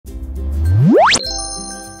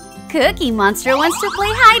Cookie Monster wants to play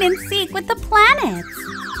hide and seek with the planets.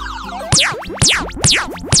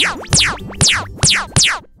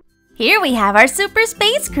 Here we have our super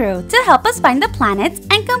space crew to help us find the planets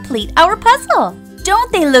and complete our puzzle.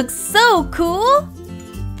 Don't they look so cool?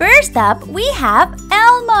 First up, we have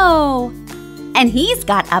Elmo. And he's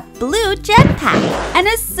got a blue jetpack and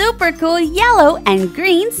a super cool yellow and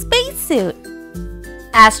green spacesuit.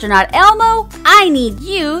 Astronaut Elmo, I need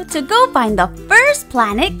you to go find the first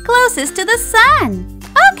planet closest to the sun.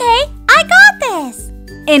 Okay, I got this.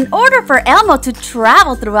 In order for Elmo to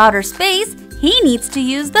travel through outer space, he needs to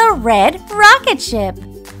use the red rocket ship.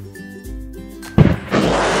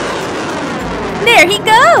 There he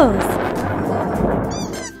goes!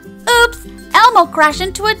 Oops! Elmo crashed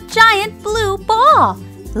into a giant blue ball.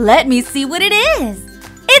 Let me see what it is.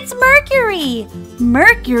 It's Mercury!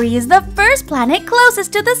 Mercury is the first planet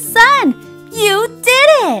closest to the sun. You did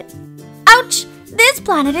it! Ouch! This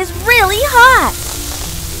planet is really hot.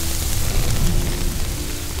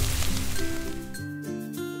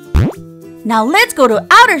 Now let's go to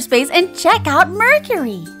outer space and check out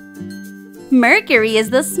Mercury. Mercury is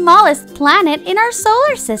the smallest planet in our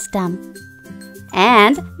solar system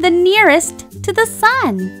and the nearest to the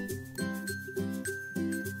sun.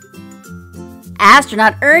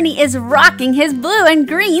 Astronaut Ernie is rocking his blue and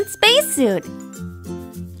green spacesuit.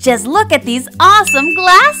 Just look at these awesome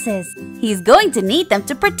glasses. He's going to need them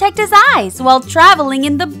to protect his eyes while traveling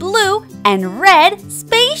in the blue and red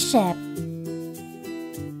spaceship.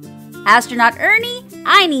 Astronaut Ernie,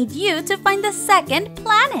 I need you to find the second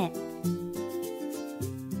planet.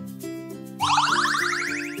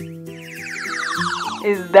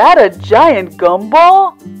 Is that a giant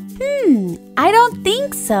gumball? I don't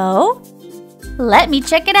think so. Let me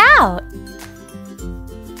check it out.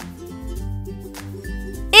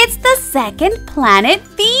 It's the second planet,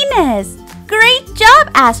 Venus. Great job,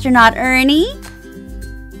 Astronaut Ernie.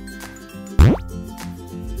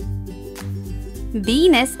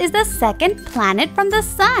 Venus is the second planet from the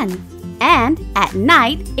sun, and at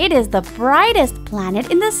night it is the brightest planet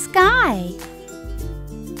in the sky.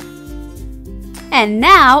 And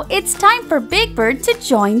now it's time for Big Bird to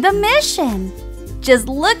join the mission. Just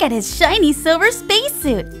look at his shiny silver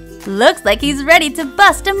spacesuit. Looks like he's ready to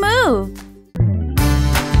bust a move.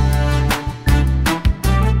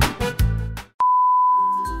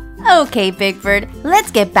 Okay, Big Bird,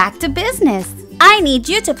 let's get back to business. I need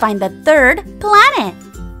you to find the third planet.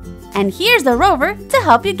 And here's the rover to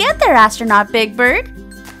help you get there, Astronaut Big Bird.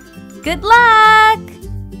 Good luck!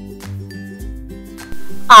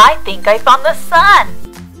 I think I found the sun.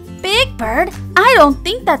 Big Bird, I don't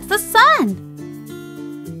think that's the sun.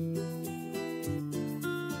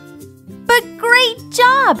 But great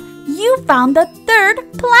job! You found the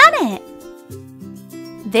third planet.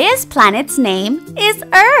 This planet's name is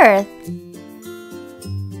Earth.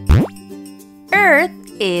 Earth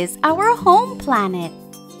is our home planet.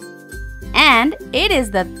 And it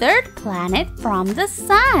is the third planet from the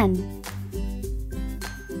sun.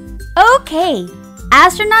 Okay,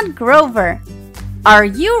 Astronaut Grover, are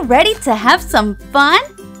you ready to have some fun?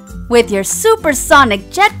 With your supersonic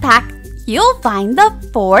jetpack, you'll find the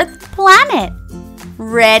fourth planet.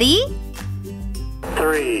 Ready?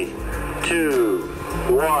 3, 2,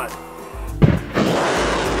 1.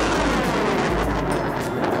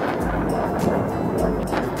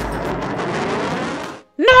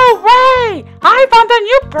 No way! I found a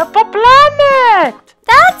new purple planet!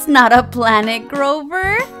 That's not a planet,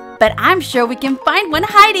 Grover. But I'm sure we can find one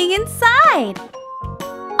hiding inside.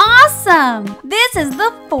 Awesome! This is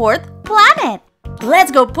the fourth planet.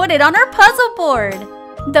 Let's go put it on our puzzle board.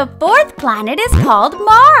 The fourth planet is called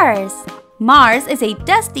Mars. Mars is a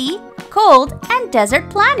dusty, cold, and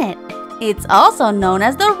desert planet. It's also known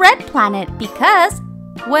as the red planet because,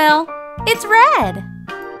 well, it's red.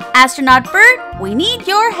 Astronaut Bert, we need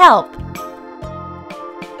your help.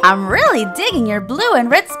 I'm really digging your blue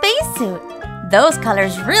and red spacesuit. Those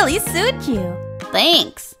colors really suit you.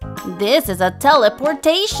 Thanks. This is a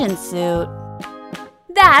teleportation suit.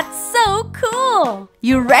 That's so cool.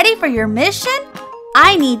 You ready for your mission?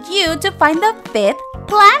 I need you to find the fifth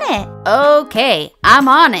planet. Okay, I'm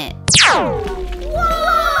on it. Whoa!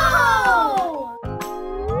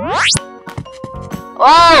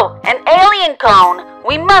 Oh, an alien cone!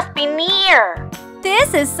 We must be near!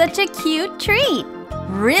 This is such a cute treat.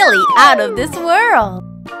 Really out of this world.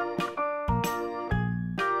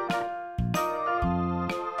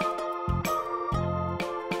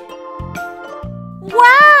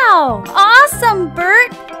 Wow! Awesome,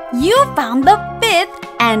 Bert! You found the fifth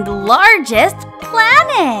and largest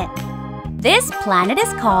planet. This planet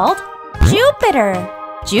is called Jupiter.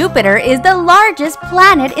 Jupiter is the largest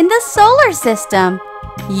planet in the solar system.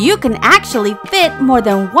 You can actually fit more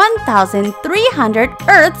than 1,300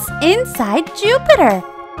 Earths inside Jupiter.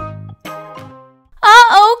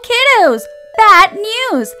 Uh-oh, kiddos! Bad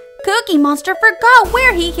news! Cookie Monster forgot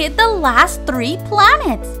where he hid the last 3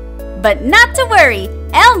 planets. But not to worry,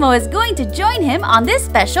 Elmo is going to join him on this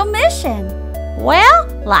special mission. Well,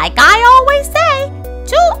 like I always say,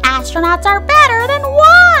 2 astronauts are better than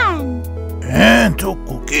 1. And 2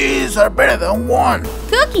 cookies are better than 1.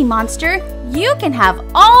 Cookie Monster, you can have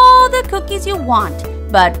all the cookies you want.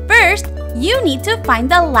 But first, you need to find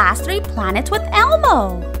the last 3 planets with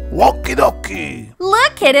Elmo. Okie dokie.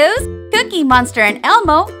 Look, kiddos! Cookie Monster and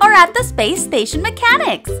Elmo are at the space station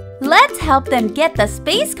mechanics. Let's help them get the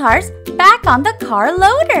space cars back on the car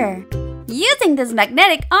loader. Using this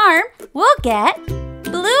magnetic arm, we'll get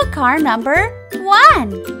blue car number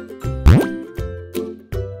 1.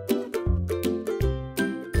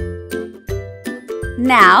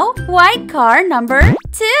 Now, white car number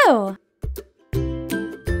 2.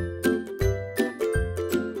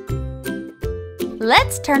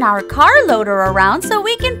 Let's turn our car loader around so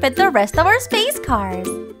we can fit the rest of our space cars.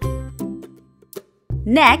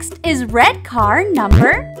 Next is red car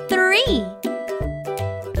number 3.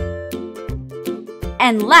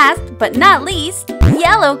 And last but not least,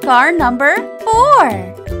 yellow car number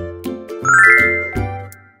 4.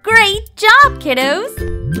 Great job, kiddos!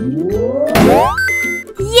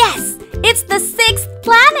 Yes! It's the 6th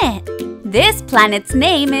planet! This planet's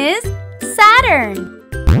name is Saturn.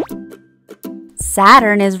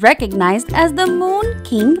 Saturn is recognized as the Moon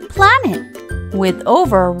King planet, with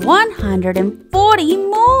over 140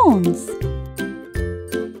 moons.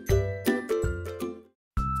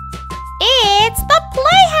 It's the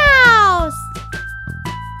playhouse!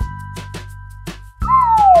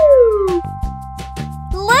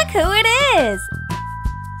 Look who it is!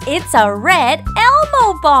 It's a red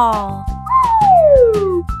Elmo ball!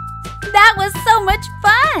 That was so much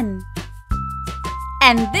fun!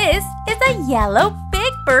 And this is a yellow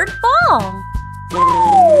Big Bird ball!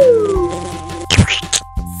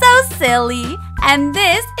 So silly! And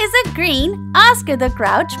this is a green Oscar the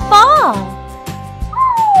Grouch ball!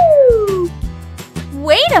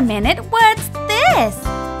 Wait a minute, what's this?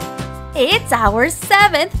 It's our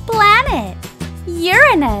 7th planet,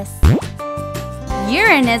 Uranus.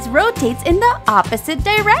 Uranus rotates in the opposite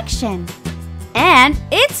direction, and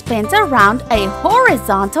it spins around a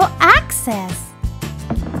horizontal axis.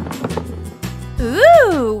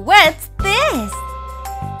 Ooh, what's this?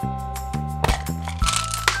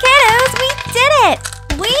 Kiddos, we did it!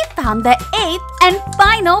 We found the 8th and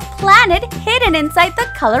final planet hidden inside the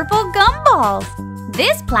colorful gumballs.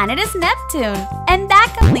 This planet is Neptune, and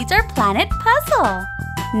that completes our planet puzzle.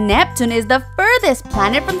 Neptune is the furthest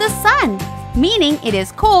planet from the sun, meaning it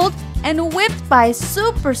is cold and whipped by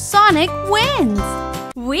supersonic winds.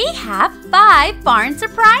 We have 5 barn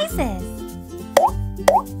surprises.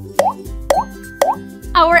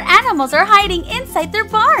 Our animals are hiding inside their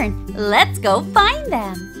barn. Let's go find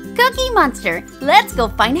them. Cookie Monster, let's go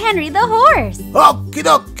find Henry the horse. Okie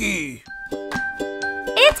dokie.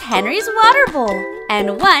 It's Henry's water bowl.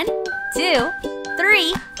 And 1, 2,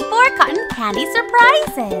 3, 4 cotton candy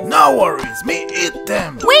surprises. No worries, me eat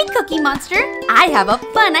them. Wait, Cookie Monster, I have a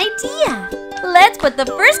fun idea. Let's put the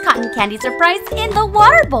first cotton candy surprise in the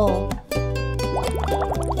water bowl.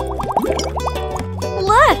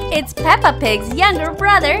 Look, it's Peppa Pig's younger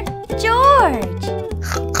brother, George.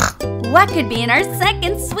 What could be in our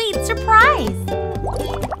second sweet surprise?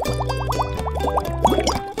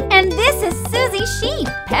 And this is Susie Sheep,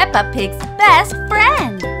 Peppa Pig's best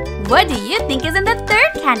friend. What do you think is in the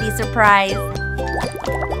third candy surprise?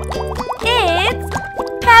 It's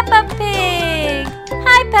Peppa Pig!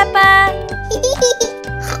 Hi, Peppa!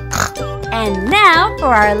 And now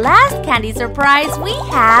for our last candy surprise, we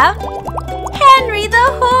have Henry the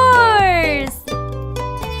horse!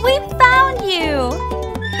 We found you!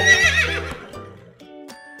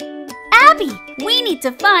 Abby, we need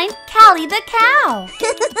to find Callie the cow.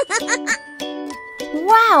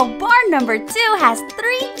 Wow, barn number 2 has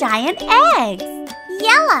 3 giant eggs.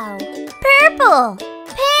 Yellow, Purple,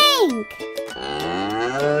 pink.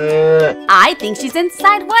 I think she's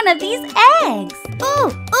inside one of these eggs.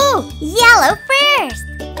 ooh, yellow first.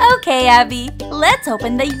 Okay, Abby, let's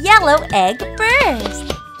open the yellow egg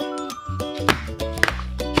first.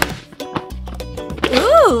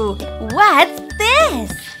 Ooh, what's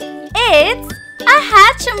this? It's a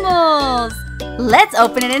Hatchimals. Let's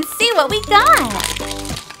open it and see what we got.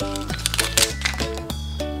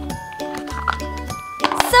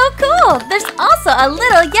 So cool! There's also a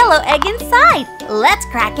little yellow egg inside. Let's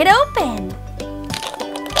crack it open.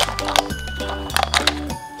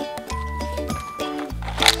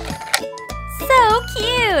 So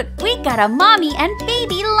cute! We got a mommy and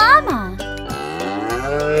baby llama.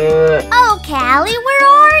 Oh, Callie, where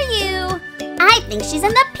are you? I think she's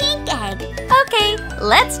in the pink egg. Okay,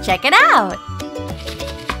 let's check it out.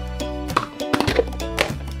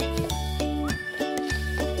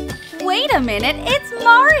 Wait a minute, it's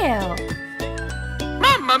Mario.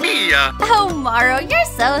 Mamma mia! Oh, Mario, you're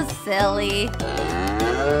so silly.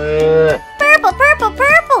 Purple, purple,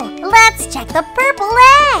 purple. Let's check the purple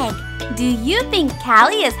egg. Do you think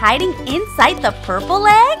Callie is hiding inside the purple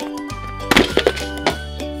egg?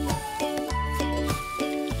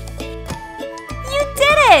 You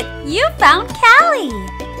did it! You found Callie!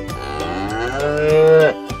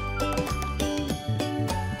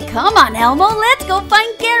 Come on, Elmo, let's go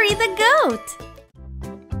find Gary the goat!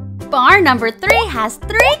 Bar number 3 has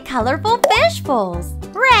 3 colorful fishbowls.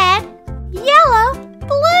 Red, yellow,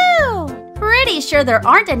 blue. Pretty sure there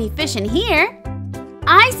aren't any fish in here.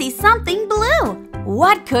 I see something blue.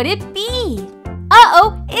 What could it be?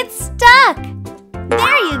 Uh-oh, it's stuck.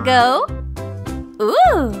 There you go.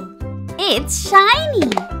 Ooh, it's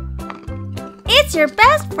shiny. It's your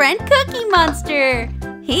best friend Cookie Monster.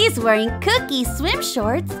 He's wearing Cookie swim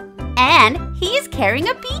shorts and he's carrying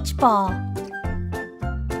a beach ball.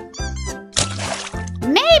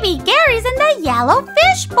 Maybe Gary's in the yellow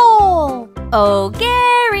fish bowl. Oh,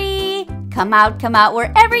 Gary, come out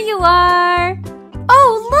wherever you are.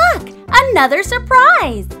 Oh, look, another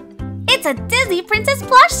surprise. It's a Disney Princess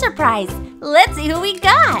plush surprise. Let's see who we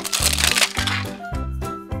got.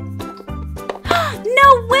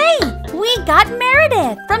 No way! We got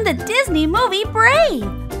Meredith from the Disney movie Brave.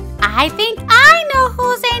 I think I know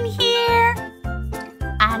who's in here.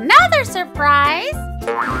 Another surprise.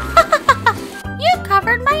 You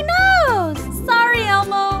covered my nose. Sorry,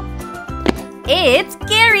 Elmo. It's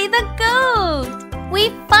Gary the goat. We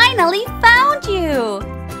finally found you.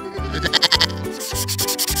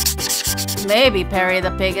 Maybe Perry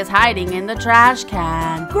the pig is hiding in the trash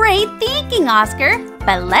can. Great thinking, Oscar.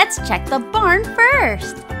 But let's check the barn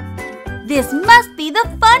first. This must be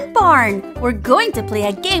the fun barn. We're going to play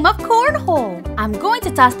a game of cornhole. I'm going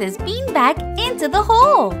to toss this beanbag into the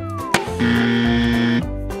hole.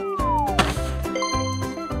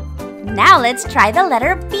 Now let's try the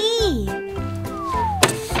letter B.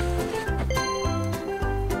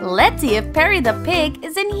 Let's see if Perry the pig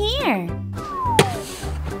is in here.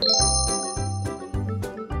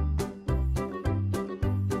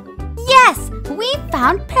 Yes, we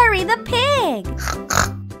found Perry the pig.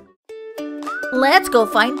 Let's go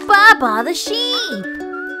find Baba the sheep.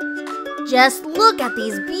 Just look at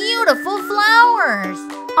these beautiful flowers.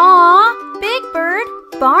 Aw, Big Bird,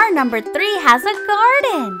 bar number 3 has a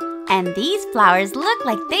garden. And these flowers look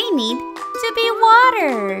like they need to be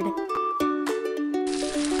watered.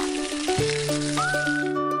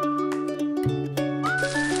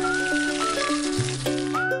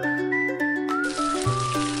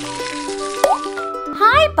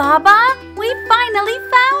 Hi, Baba! We finally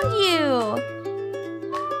found you!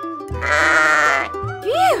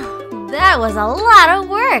 Phew! That was a lot of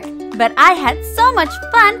work, but I had so much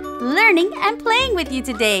fun learning and playing with you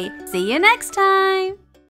today. See you next time!